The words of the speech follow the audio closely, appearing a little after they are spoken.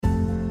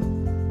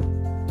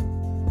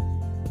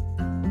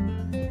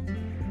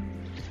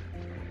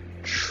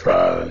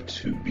try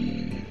to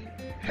be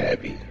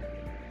happy.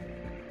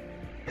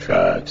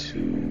 Try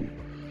to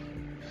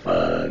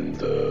find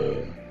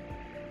the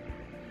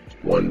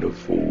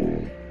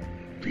wonderful,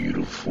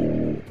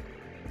 beautiful,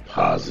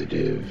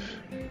 positive,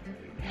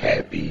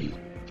 happy,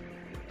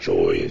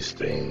 joyous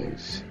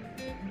things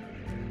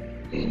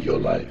in your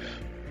life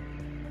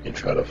and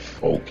try to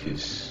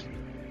focus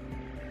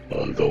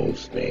on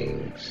those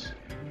things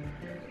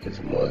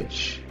as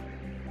much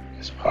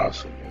as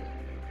possible.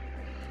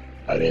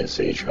 I didn't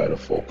say try to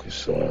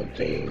focus on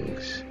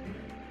things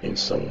in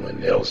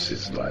someone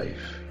else's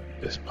life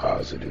that's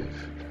positive.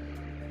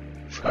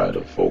 Try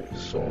to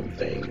focus on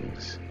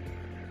things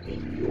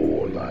in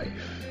your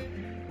life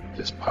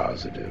that's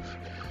positive.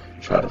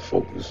 Try to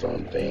focus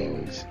on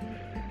things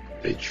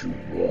that you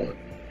want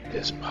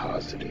that's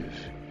positive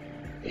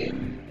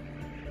and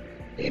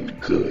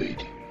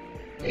good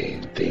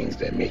and things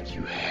that make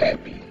you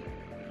happy.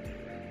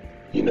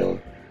 You know,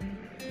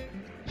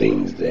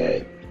 things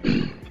that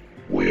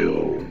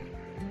will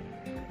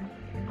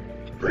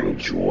bring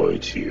joy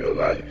to your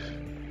life.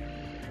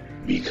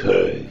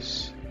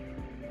 Because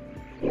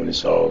when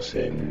it's all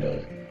said and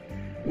done,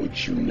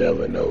 which you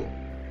never know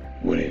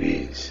when it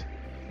is,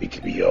 it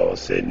could be all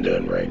said and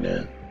done right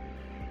now.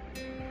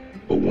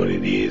 But when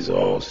it is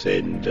all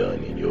said and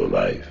done in your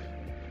life,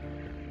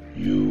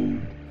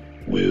 you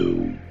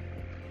will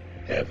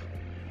have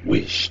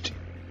wished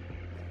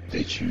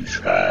that you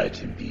tried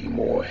to be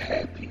more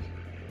happy,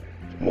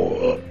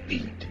 more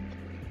upbeat,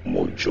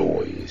 more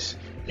joyous,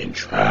 and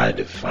try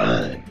to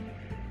find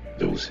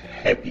those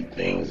happy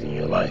things in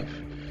your life.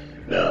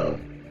 Now,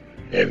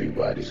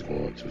 everybody's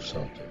going through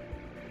something.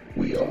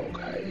 We all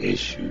got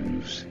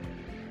issues,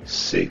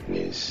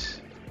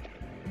 sickness,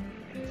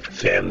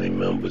 family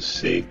members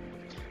sick,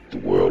 the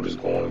world is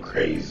going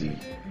crazy,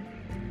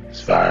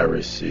 it's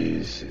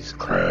viruses, it's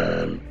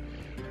crime,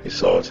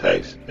 it's all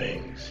types of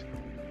things.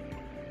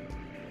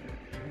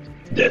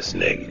 That's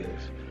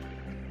negative.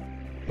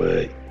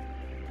 But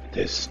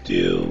there's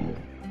still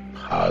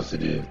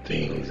positive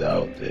things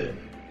out there.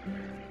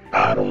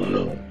 I don't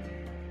know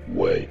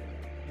what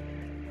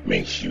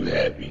makes you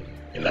happy,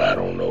 and I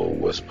don't know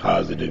what's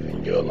positive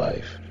in your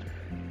life,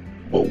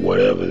 but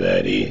whatever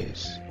that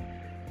is,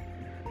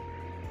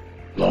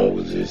 as long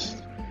as it's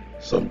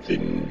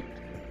something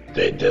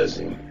that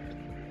doesn't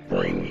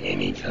bring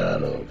any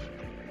kind of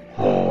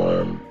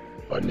harm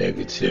or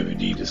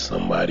negativity to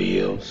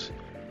somebody else,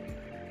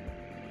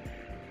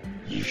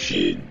 you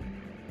should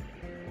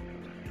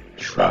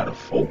try to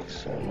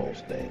focus on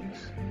those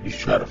things. You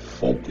try to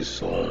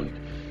focus on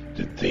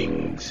the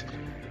things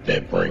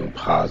that bring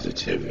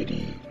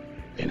positivity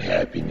and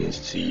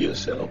happiness to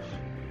yourself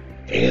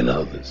and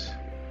others,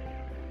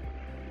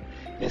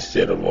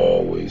 instead of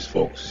always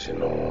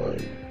focusing on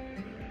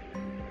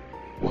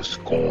what's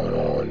going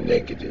on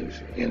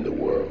negative in the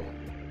world.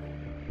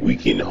 We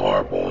can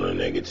harp on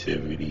the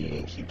negativity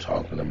and keep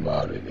talking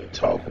about it and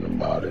talking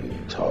about it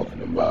and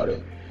talking about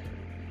it,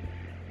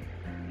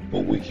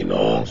 but we can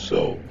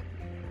also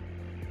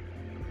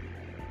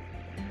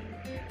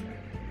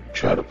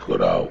try to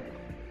put out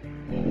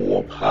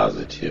more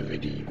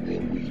positivity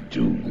than we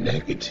do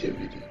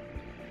negativity.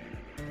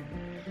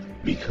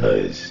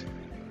 Because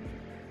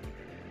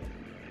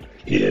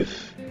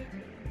if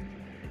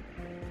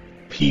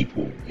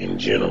people in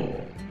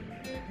general,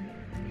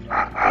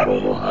 I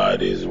don't know how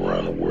it is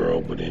around the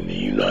world, but in the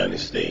United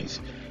States,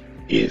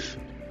 if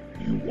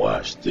you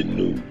watch the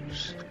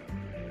news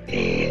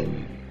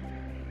and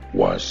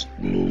watch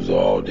news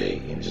all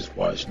day and just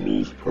watch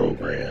news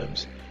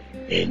programs,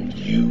 and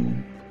you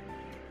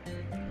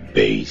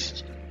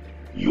based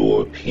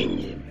your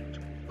opinion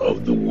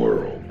of the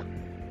world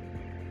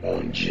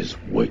on just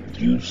what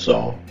you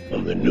saw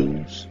on the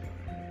news,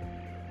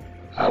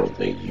 I don't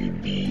think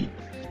you'd be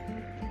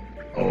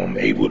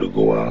able to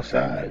go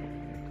outside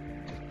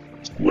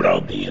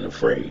without being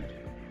afraid.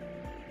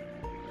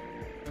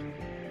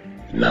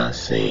 Not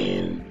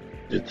saying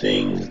the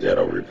things that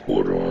are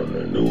reported on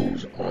the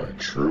news aren't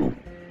true,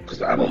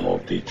 because I don't know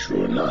if they're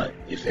true or not,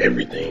 if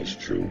everything's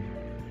true.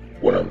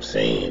 What I'm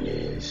saying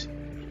is,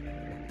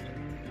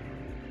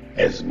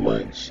 as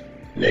much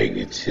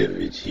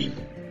negativity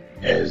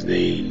as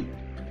they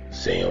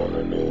say on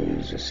the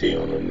news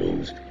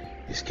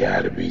it's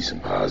got to be some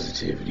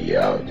positivity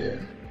out there.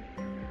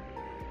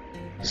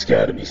 It's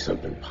got to be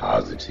something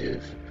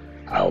positive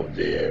out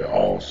there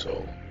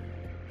also.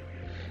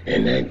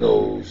 And that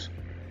goes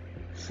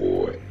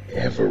for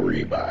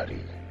everybody,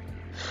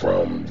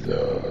 from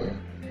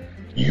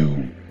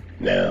you.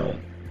 Now,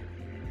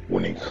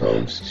 when it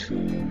comes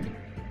to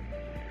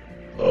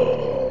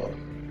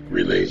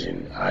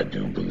religion, I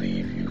do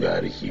believe you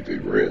got to keep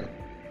it real.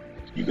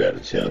 You got to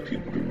tell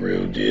people the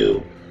real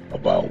deal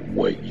about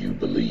what you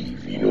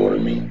believe. You know what I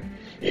mean?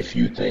 If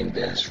you think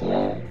that's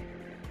wrong,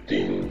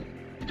 then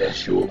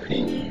that's your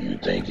opinion. You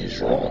think it's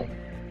wrong.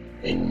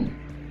 And,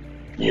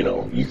 you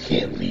know, you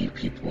can't lead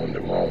people in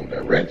the wrong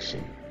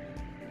direction.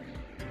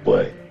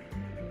 But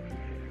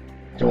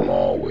don't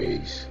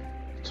always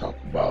talk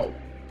about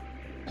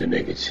the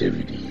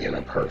negativity in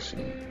a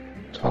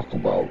person. Talk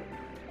about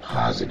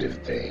positive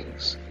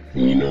things.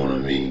 You know what I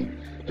mean?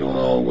 Don't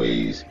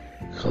always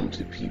come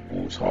to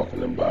people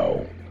talking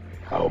about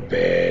how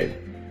bad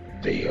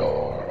they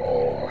are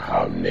or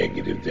how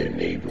negative their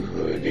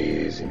neighborhood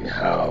is and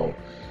how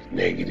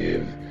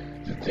negative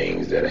the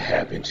things that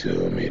happen to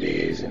them it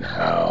is and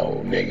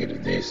how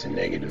negative this and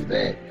negative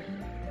that.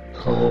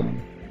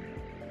 Come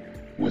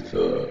with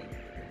a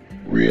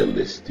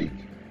realistic,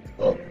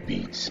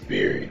 upbeat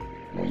spirit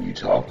when you're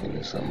talking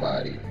to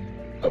somebody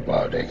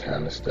about that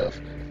kind of stuff.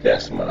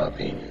 That's my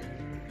opinion.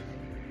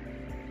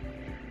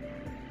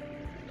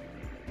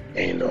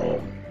 And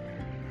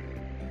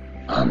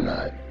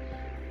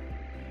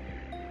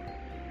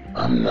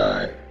I'm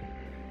not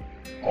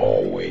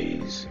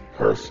always,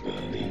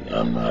 personally,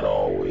 I'm not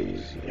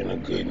always in a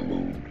good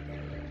mood.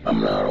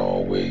 I'm not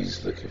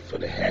always looking for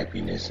the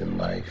happiness in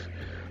life.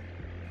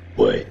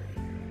 But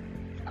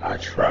I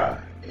try,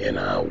 and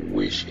I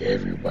wish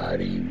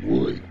everybody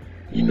would.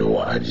 You know,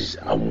 I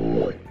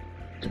want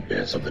the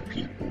best of the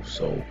people.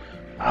 So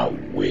I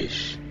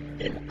wish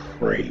and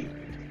pray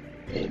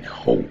and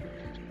hope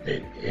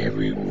that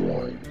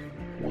everyone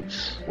will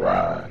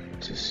try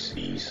to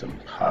see some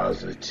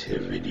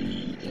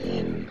positivity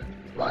in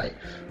life.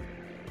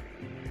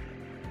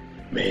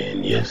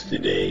 Man,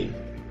 yesterday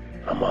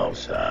I'm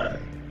outside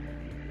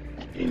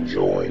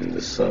enjoying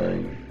the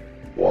sun,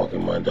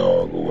 walking my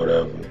dog or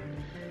whatever,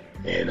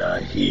 and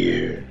I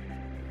hear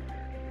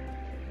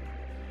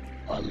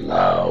a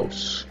loud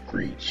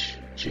screech,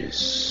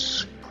 just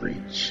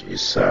screech. It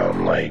sounds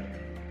like,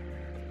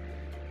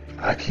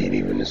 I can't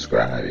even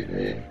describe it,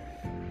 man.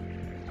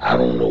 I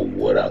don't know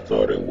what I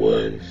thought it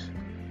was,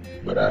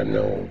 but I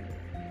know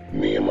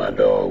me and my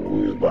dog,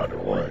 we was about to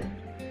run.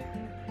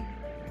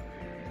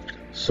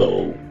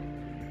 So,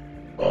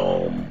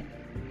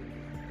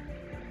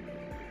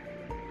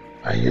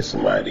 I hear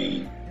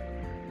somebody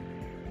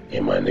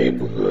in my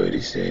neighborhood,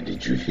 he said,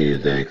 "Did you hear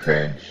that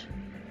crash?"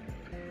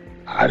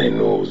 I didn't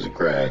know it was a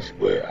crash,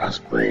 but I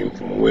screamed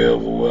from wherever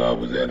where I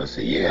was at. I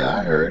said, "Yeah,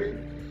 I heard it."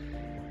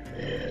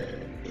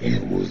 And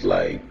it was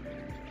like,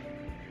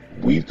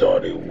 we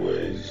thought it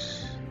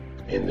was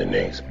in the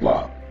next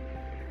block.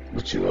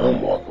 But you know,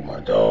 I'm walking my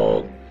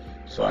dog,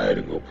 so I had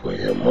to go put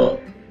him up.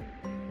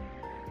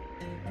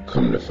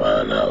 Come to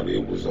find out,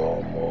 it was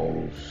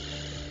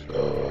almost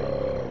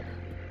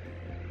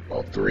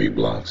about 3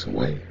 blocks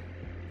away.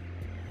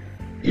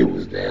 It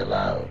was that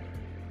loud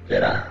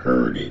that I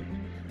heard it,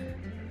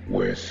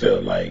 where it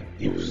felt like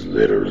it was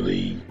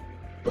literally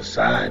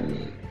beside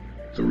me,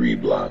 3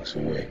 blocks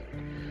away.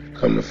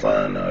 Come to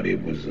find out,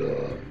 it was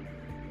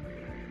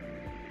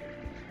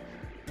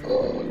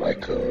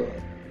like a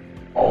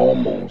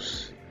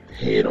almost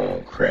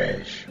head-on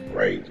crash,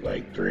 right,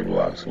 like 3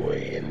 blocks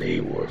away, and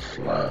they were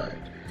flying.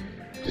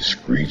 The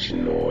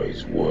screeching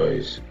noise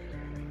was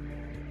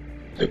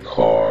the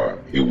car.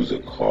 It was a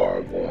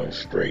car going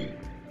straight,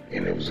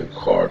 and it was a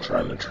car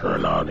trying to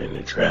turn out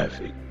into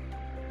traffic,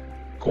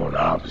 going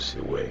the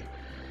opposite way.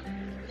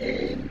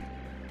 And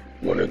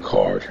when the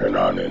car turned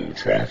out into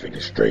traffic,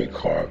 the straight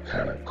car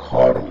kind of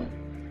caught him.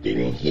 They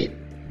didn't hit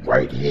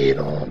right head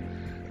on,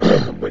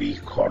 but he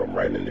caught him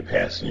right in the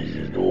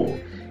passenger door,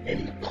 and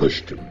he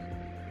pushed him.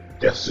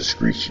 That's the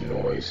screeching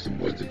noise,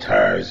 was the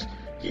tires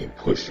getting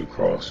pushed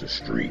across the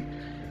street.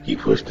 He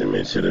pushed him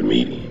into the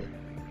median,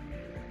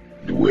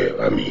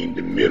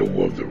 the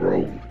middle of the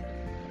road.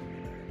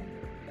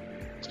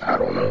 I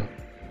don't know.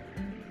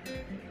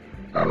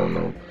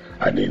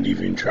 I didn't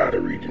even try to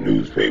read the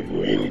newspaper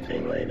or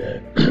anything like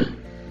that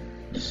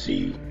to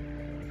see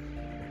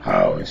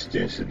how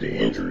extensive the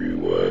injury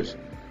was,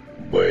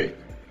 but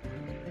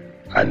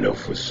I know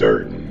for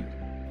certain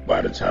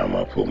by the time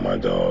I put my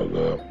dog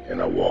up and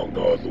I walked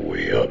all the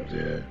way up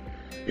there,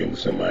 it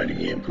was somebody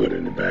getting put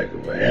in the back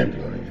of an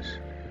ambulance.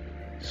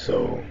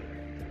 So,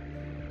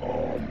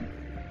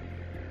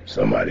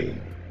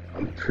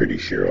 I'm pretty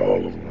sure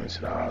all of them went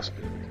to the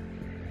hospital.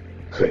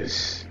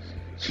 Cause,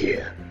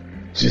 yeah,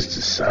 just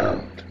the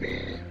sound,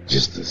 man,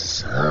 just the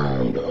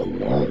sound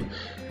alone.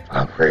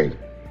 I pray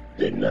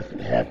that nothing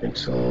happened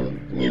to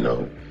them, you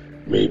know.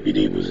 Maybe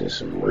they was in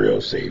some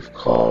real safe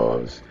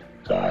cars.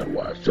 God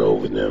watched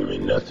over them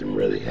and nothing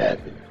really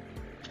happened.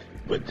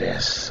 But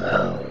that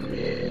sound,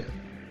 man,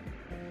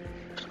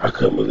 I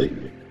couldn't believe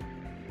it.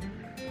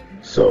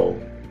 So,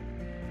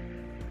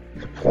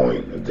 the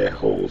point of that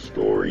whole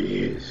story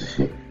is,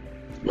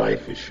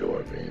 life is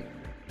short, man.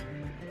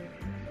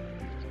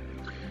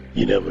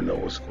 You never know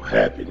what's going to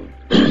happen.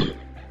 You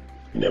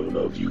never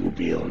know if you will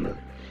be on the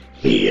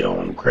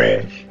head-on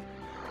crash.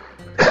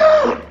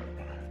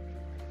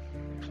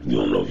 You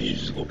don't know if you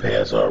just going to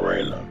pass out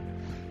right now.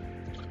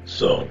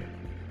 So,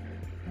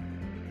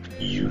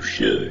 you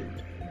should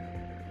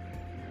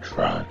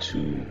try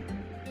to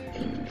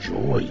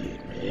enjoy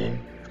it, man.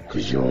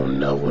 Because you don't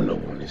never know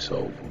when it's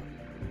over.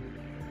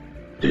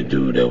 The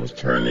dude that was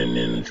turning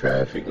in the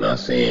traffic, not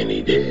saying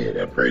he did,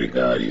 I pray to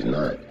God he's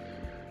not.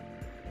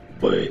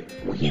 But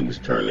when he was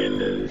turning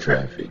in the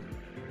traffic,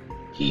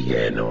 he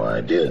had no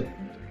idea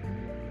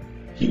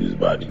he was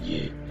about to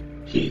get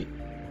hit.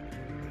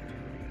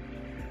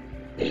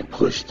 and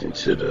pushed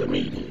into the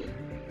median.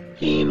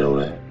 He didn't know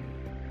that.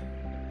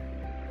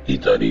 He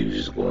thought he was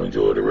just going to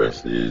enjoy the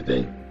rest of his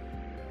day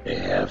and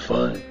have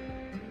fun.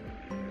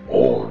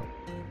 Or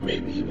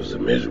maybe he was a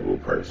miserable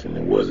person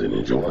and wasn't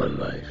enjoying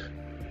life.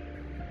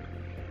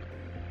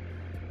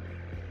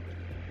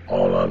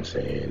 All I'm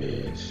saying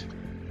is,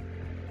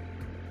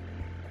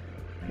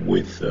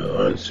 with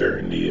the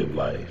uncertainty of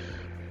life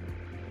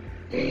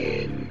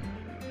and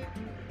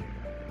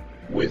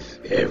with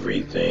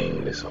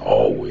everything that's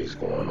always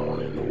going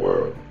on in the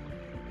world,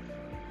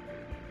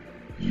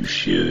 you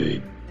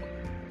should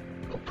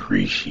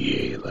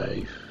appreciate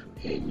life,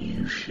 and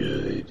you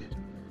should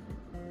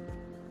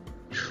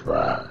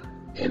try,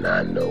 and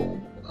I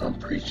know I'm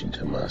preaching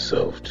to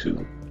myself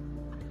too,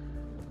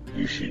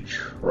 you should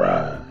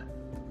try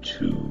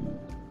to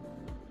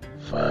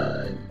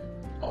find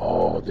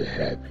all the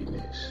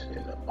happiness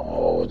and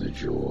all the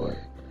joy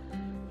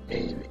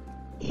and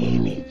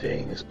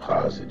anything that's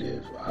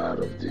positive out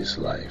of this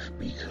life,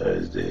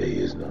 because there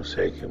is no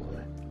second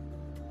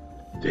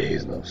one. There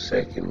is no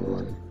second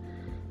one,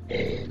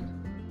 and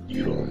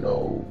you don't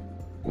know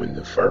when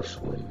the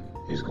first one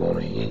is going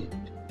to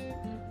end.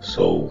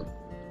 So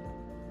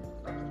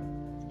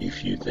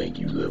if you think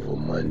you live a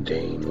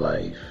mundane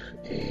life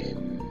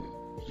and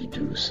you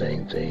do the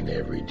same thing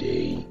every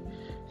day,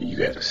 you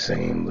got the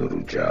same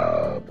little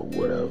job or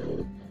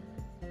whatever,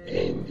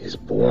 and it's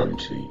boring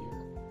to you,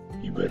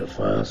 you better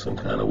find some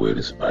kind of way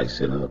to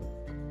spice it up.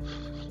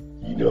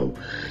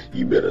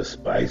 You better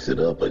spice it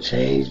up or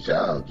change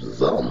jobs or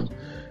something,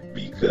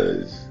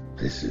 because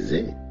this is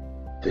it.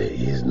 There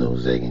is no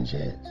second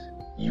chance.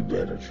 You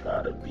better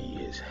try to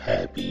be as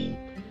happy.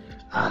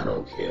 I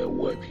don't care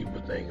what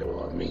people think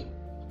about me.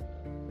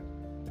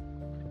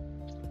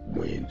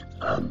 When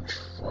I'm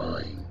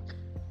trying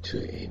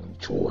to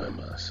enjoy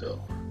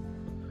myself.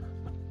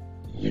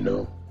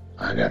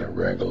 I got a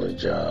regular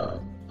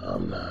job.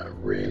 I'm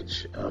not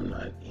rich. I'm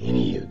not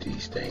any of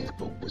these things.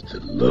 But with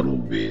the little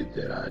bit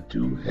that I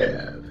do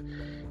have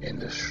and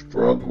the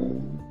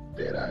struggle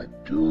that I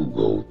do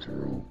go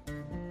through,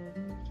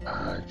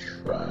 I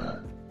try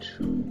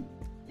to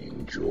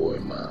enjoy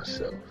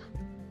myself.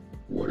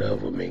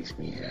 Whatever makes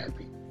me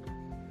happy.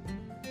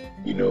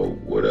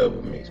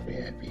 Whatever makes me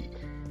happy.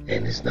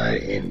 And it's not,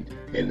 and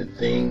the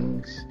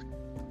things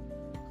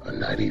are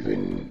not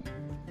even,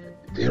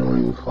 they don't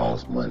even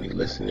cost money.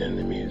 Listening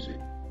to music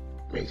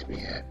makes me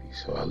happy.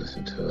 So I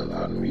listen to a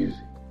lot of music.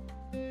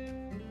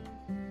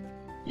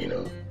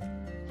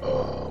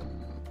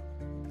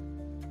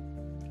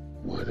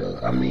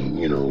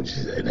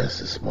 Just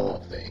that's a small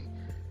thing.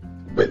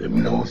 But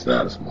no, it's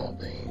not a small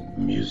thing.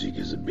 Music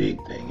is a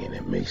big thing, and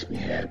it makes me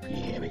happy,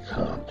 and it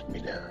calms me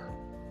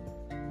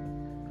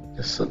down.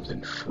 That's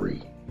something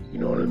free. You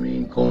know what I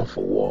mean? Going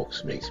for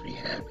walks makes me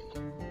happy.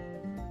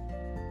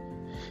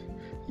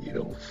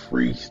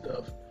 Free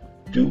stuff.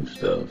 Do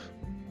stuff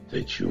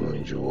that you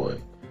enjoy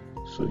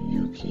so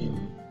you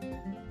can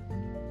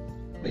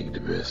make the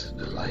best of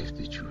the life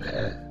that you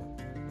have,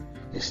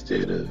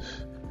 instead of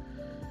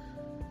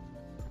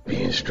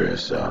being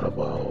stressed out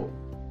about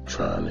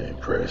trying to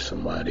impress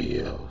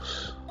somebody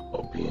else,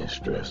 or being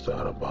stressed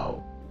out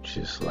about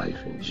just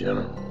life in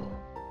general.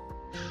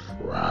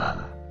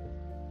 Try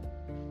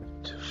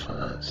to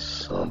find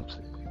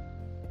something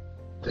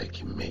that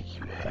can make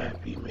you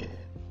happy, man.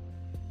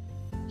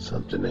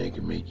 Something that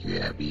can make you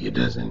happy. It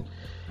doesn't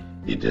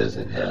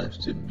have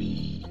to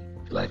be,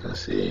 like I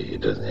said, it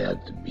doesn't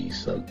have to be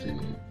something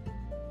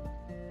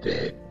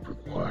that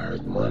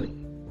requires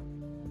money.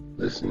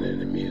 Listening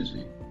to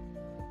music,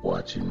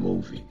 watching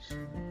movies,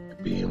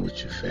 being with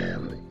your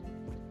family,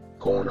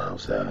 going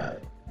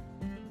outside,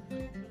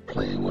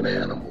 playing with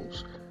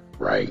animals,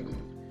 writing,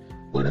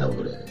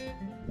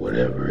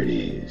 whatever it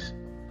is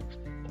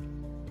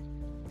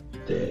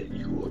that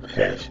you are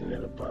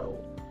passionate about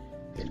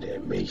and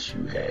that makes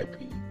you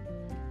happy,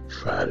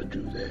 try to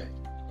do that.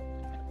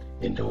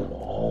 And don't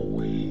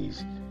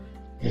always,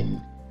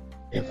 and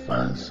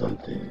find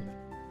something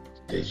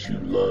that you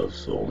love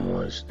so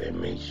much that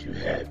makes you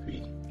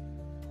happy.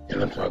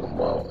 And I'm talking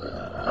about,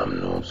 I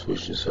know I'm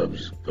switching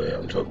subjects, but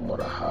I'm talking about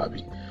a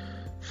hobby.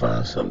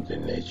 Find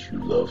something that you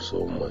love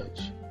so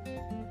much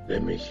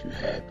that makes you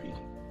happy,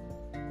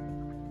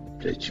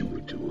 that you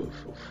would do it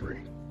for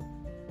free.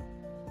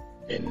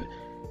 And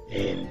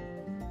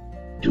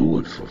do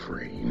it for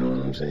free, you know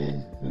what I'm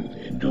saying?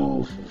 And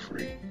do it for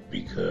free,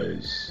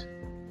 because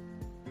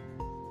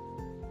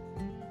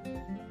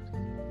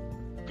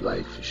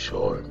life is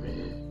short,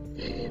 man.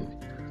 And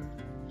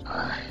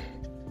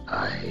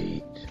I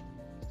hate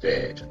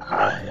that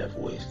I have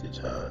wasted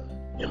time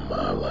in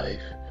my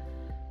life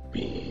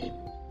being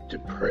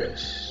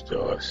depressed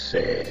or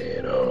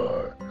sad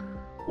or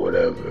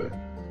whatever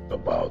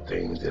about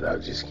things that I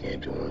just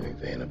can't do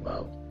anything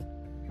about.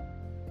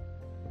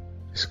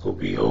 It's gonna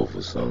be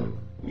over soon,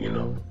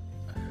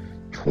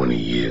 20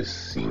 years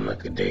seem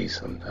like a day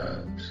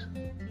sometimes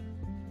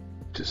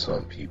to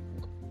some people.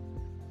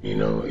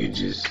 It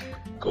just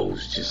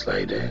goes just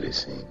like that, it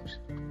seems.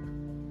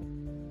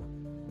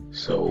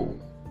 So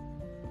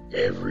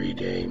every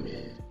day,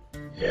 man,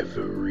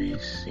 every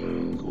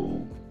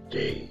single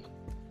day,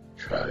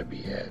 try to be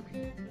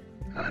happy.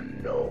 I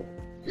know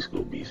it's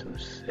going to be some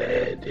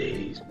sad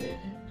days, man.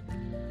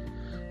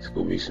 It's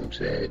going to be some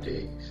sad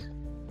days.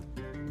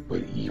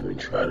 But even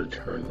try to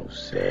turn those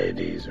sad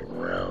days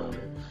around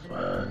and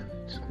find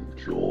some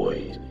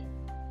joy in it.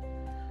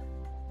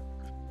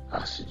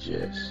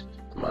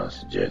 My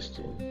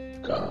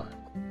suggestion, God,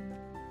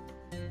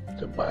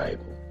 the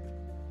Bible,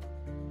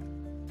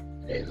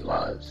 and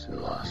lots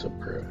of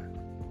prayer.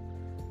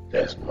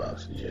 That's my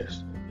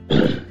suggestion.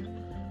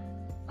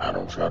 I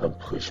don't try to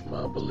push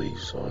my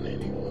beliefs on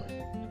anyone.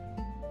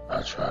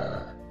 I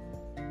try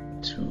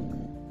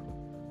to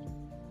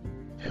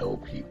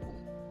help people,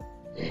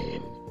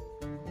 and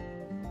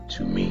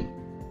to me,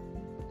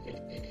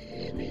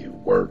 and it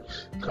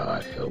works.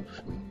 God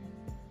helps me.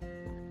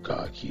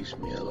 God keeps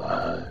me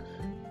alive.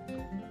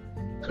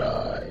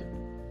 God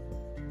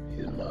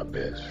is my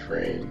best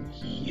friend.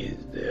 He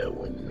is there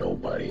when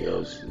nobody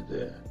else is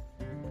there.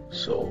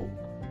 So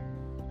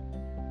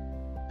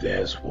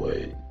that's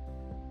what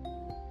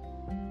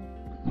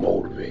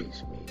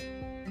motivates me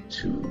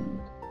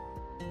to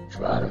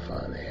try to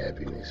find the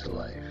happiness in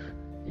life,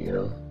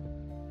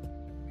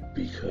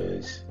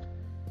 because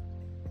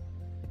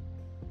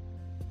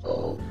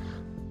of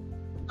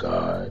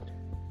God,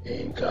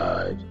 and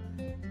God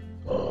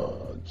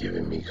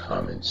giving me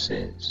common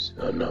sense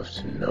enough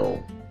to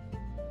know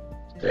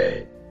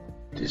that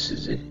this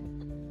is it.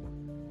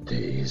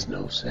 There is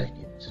no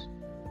seconds.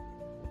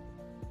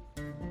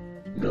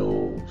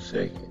 No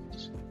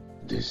seconds.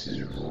 This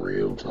is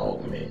real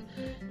talk, man.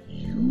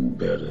 You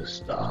better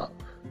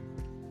stop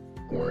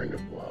worrying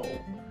about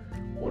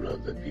what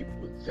other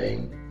people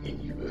think,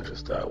 and you better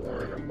stop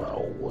worrying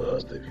about what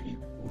other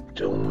people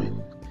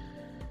doing.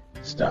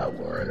 Stop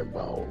worrying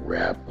about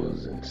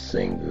rappers and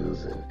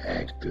singers and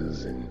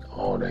actors and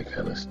all that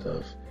kind of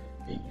stuff.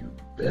 And you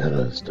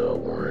better start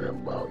worrying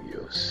about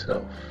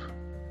yourself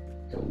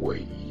and what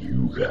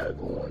you got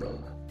going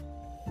on.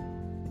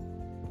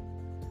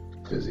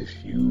 Because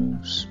if you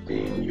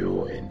spend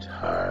your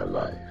entire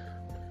life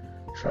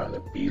trying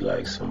to be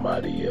like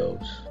somebody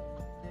else,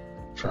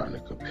 trying to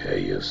compare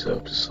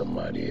yourself to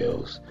somebody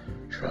else,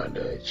 trying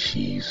to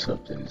achieve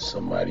something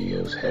somebody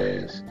else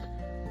has,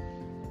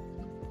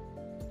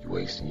 you're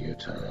wasting your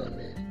time,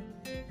 man.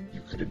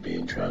 You could have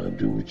been trying to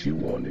do what you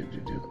wanted to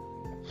do.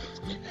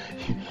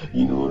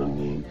 You know what I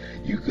mean?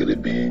 You could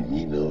have been,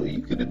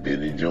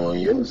 enjoying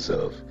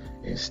yourself.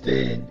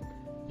 Instead,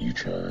 you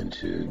trying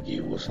to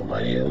get what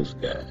somebody else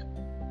got.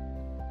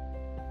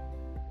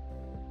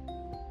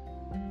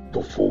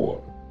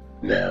 Before.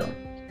 Now,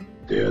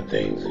 there are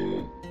things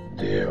and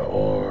there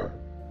are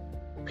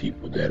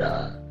people that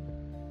I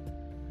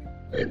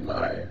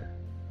admire.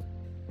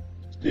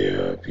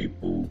 There are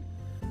people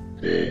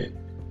that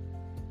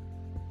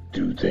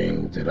do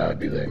things that I'd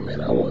be like,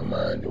 man, I wouldn't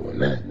mind doing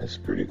that. That's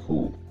pretty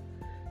cool.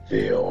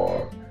 There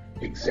are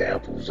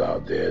examples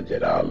out there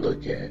that I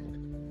look at,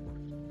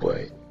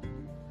 but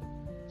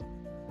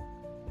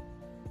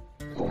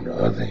on the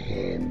other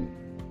hand,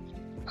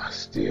 I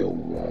still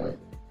want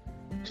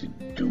to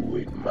do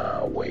it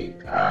my way.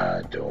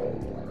 I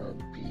don't want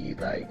to be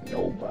like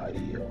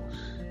nobody else.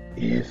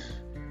 If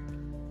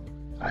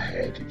I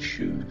had to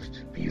choose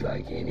to be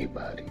like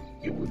anybody,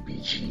 it would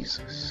be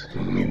Jesus.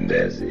 And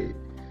that's it.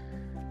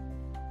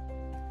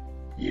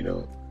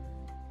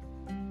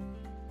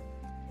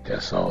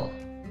 That's all.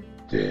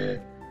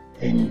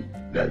 And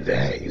now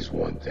that is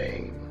one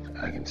thing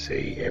I can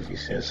say. Ever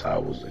since I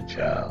was a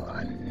child,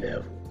 I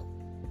never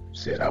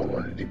said I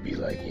wanted to be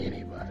like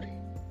anybody.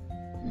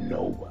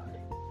 Nobody.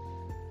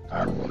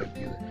 I don't want to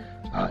be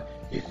like.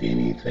 If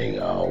anything,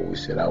 I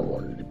always said I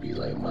wanted to be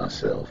like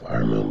myself. I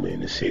remember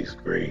in the 6th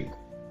grade,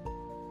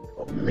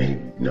 or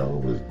maybe,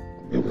 no,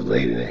 it was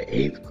late in the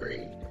 8th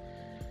grade.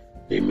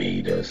 They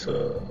made us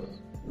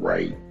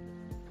write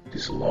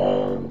this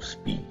long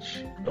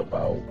speech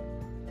about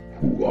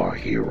who our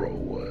hero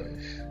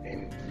was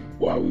and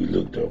why we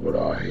looked up at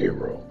our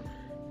hero.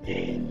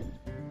 And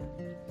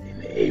in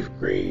the 8th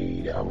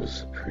grade, I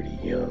was pretty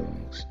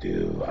young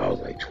still. I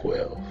was like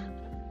 12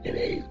 in the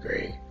 8th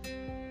grade,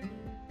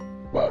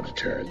 about to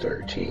turn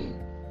 13.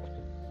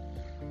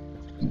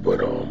 But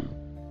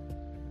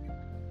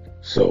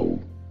so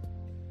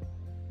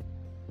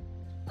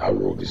I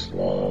wrote this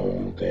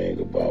long thing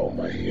about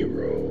my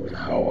hero and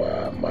how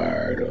I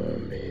admired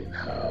him and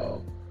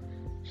how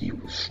he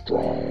was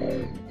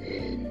strong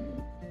and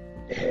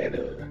had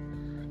a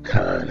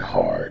kind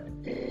heart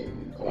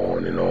and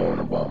on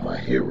about my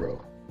hero.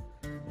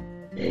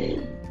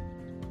 And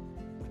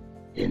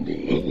in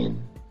the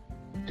end,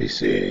 they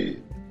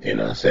said,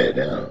 and I sat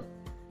down,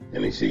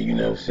 and they said, you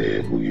never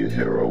said who your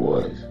hero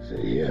was. I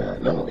said, yeah,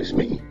 no, it's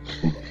me.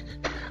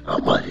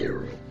 I'm my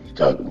hero. What you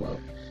talking about?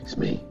 It's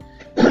me.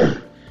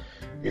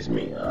 It's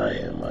me. I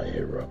am my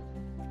hero.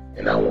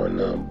 And I wasn't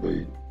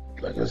nothing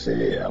but, like I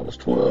said, I was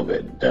 12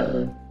 at the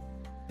time.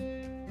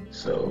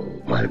 So,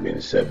 it might have been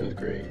the 7th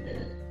grade,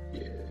 man.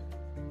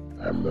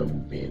 Yeah. I remember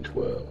being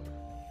 12.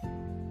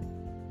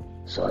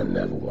 So I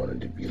never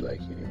wanted to be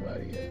like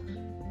anybody else.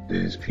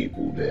 there's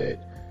people that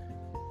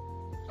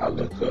I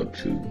look up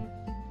to,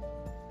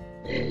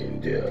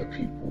 and there are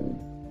people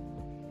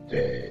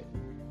that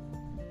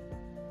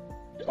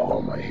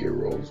are my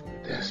heroes,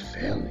 but that's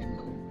family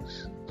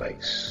members,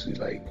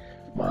 like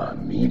my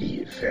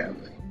immediate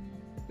family,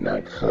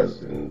 not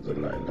cousins or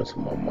nothing. That's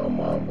my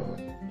mama,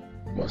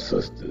 my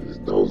sisters.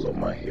 Those are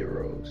my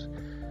heroes.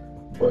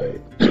 But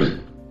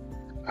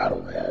I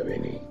don't have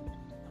any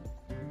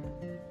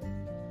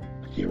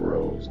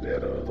heroes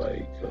that are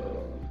like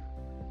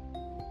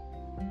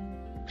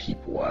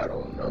people I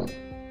don't know,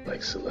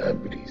 like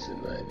celebrities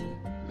and nothing.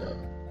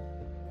 No.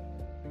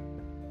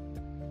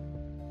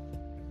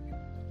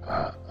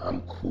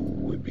 I'm cool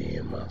with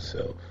being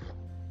myself.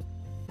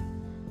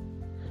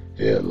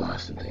 There are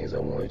lots of things I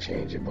want to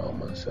change about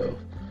myself,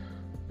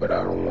 but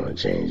I don't want to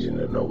change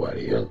into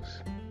nobody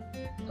else.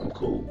 I'm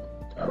cool.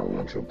 I don't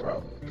want your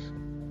problems.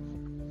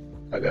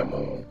 I got my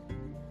own.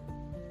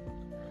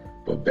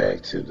 But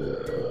back to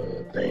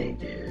the thing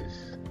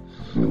is,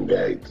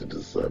 back to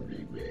the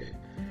subject,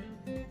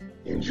 man.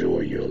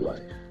 Enjoy your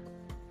life.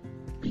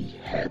 Be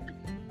happy.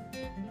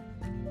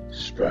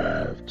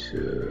 Strive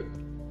to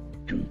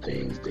do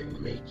things that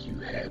make you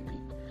happy.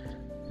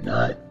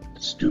 Not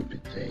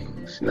stupid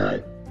things,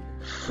 not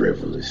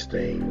frivolous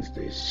things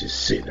that's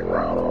just sitting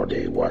around all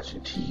day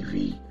watching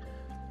TV.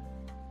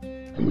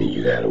 I mean,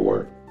 you gotta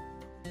work.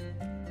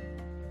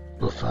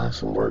 But find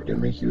some work that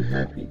make you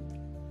happy.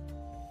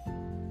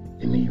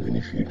 And even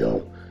if you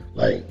don't,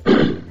 like,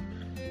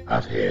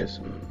 I've had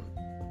some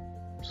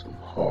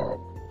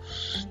horrible,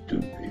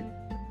 stupid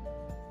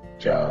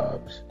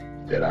jobs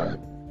that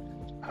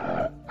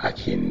I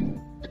can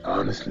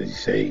honestly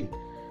say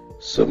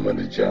some of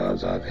the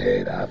jobs I've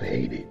had, I've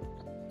hated.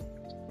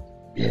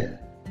 Yeah.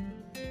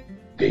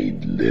 They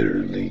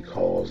literally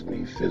caused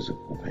me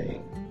physical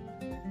pain.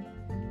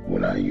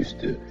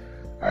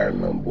 I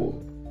remember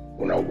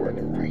when I worked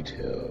in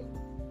retail,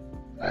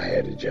 I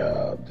had a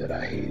job that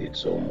I hated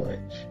so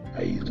much.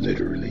 I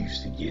literally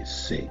used to get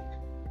sick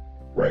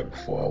right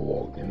before I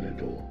walked in the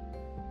door.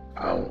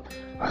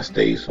 I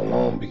stayed so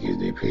long because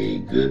they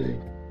paid good.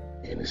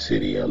 In the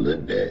city I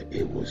lived at,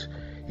 it was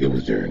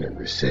during the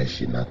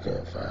recession. I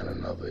couldn't find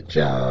another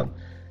job.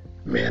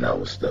 Man, I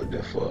was stuck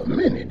there for a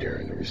minute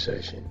during the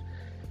recession.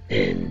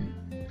 And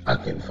I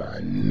couldn't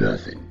find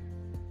nothing.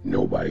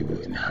 Nobody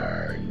wouldn't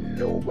hire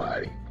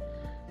nobody.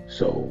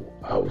 So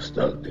I was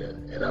stuck there,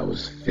 and I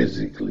was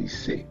physically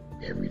sick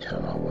every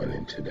time I went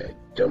into that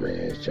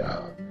dumbass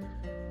job.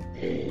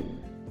 And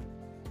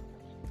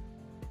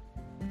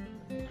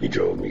it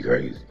drove me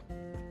crazy.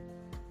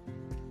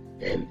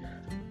 And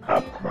I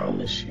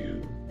promise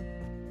you,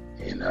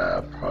 and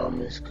I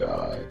promise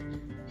God,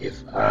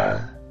 if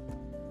I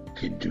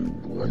could do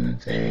one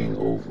thing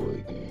over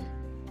again,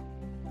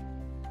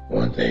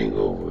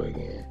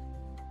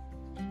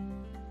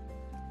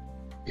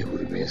 it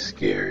would have been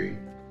scary,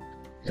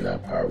 and I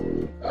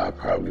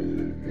probably would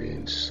have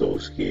been so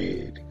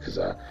scared because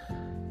I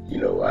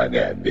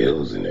got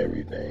bills and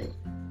everything,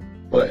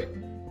 but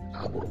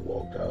I would have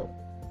walked out.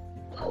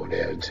 I would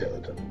have to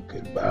tell them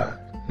goodbye.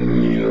 You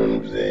know what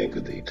I'm saying?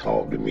 Because they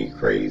talked to me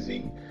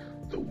crazy.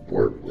 The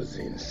work was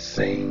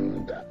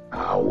insane. The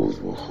hours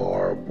were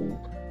horrible.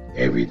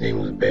 Everything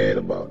was bad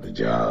about the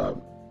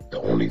job.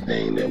 The only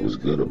thing that was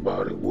good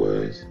about it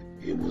was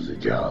a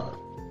job.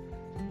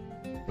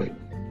 But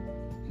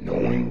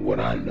knowing what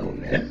I know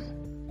now,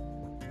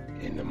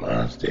 in the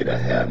mind state I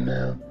have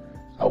now,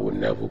 I would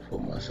never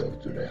put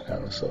myself through that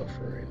kind of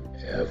suffering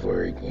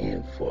ever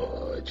again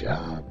for a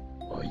job.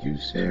 Are you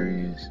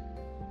serious?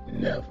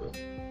 Never.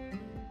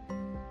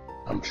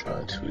 I'm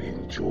trying to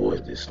enjoy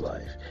this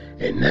life.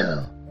 And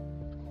now,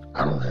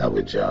 I don't have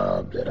a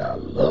job that I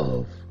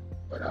love,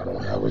 but I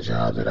don't have a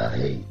job that I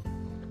hate.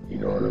 You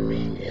know what I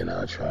mean? And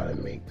I try to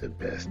make the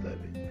best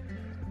of it.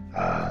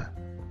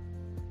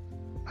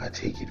 I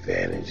take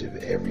advantage of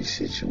every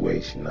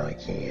situation I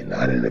can,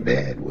 not in a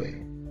bad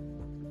way.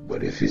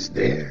 But if it's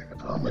there,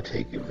 I'm going to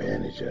take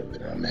advantage of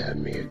it. I'm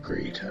having me a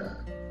great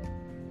time.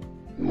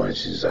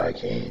 Much as I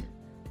can.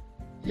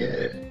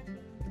 Yeah,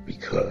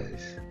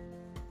 because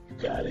you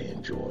got to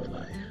enjoy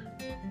life.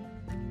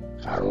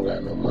 I don't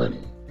got no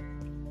money,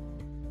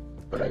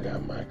 but I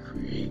got my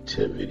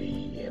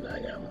creativity, and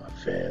I got my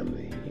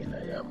family, and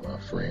I got my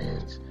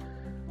friends.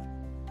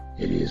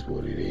 It is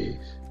what it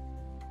is.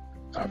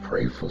 I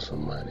pray for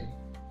somebody.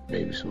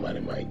 Maybe somebody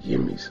might give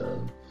me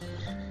some.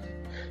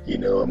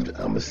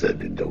 I'm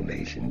accepting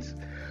donations.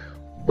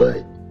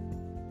 But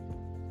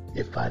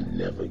if I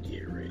never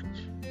get rich,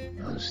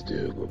 I'm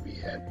still gonna be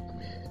happy,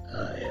 man.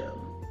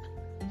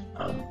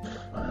 I'm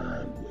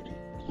fine with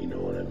it. You know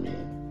what I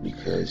mean?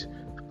 Because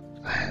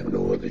I have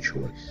no other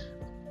choice.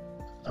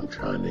 I'm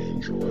trying to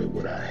enjoy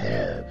what I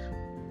have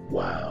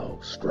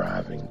while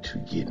striving to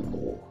get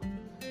more.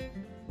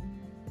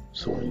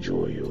 So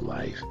enjoy your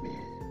life,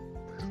 man.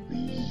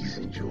 Please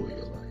enjoy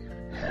your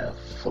life. Have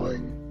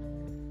fun.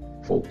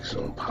 Focus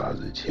on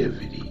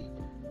positivity.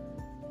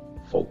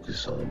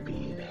 Focus on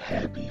being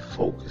happy.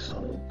 Focus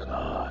on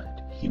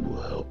God. He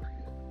will help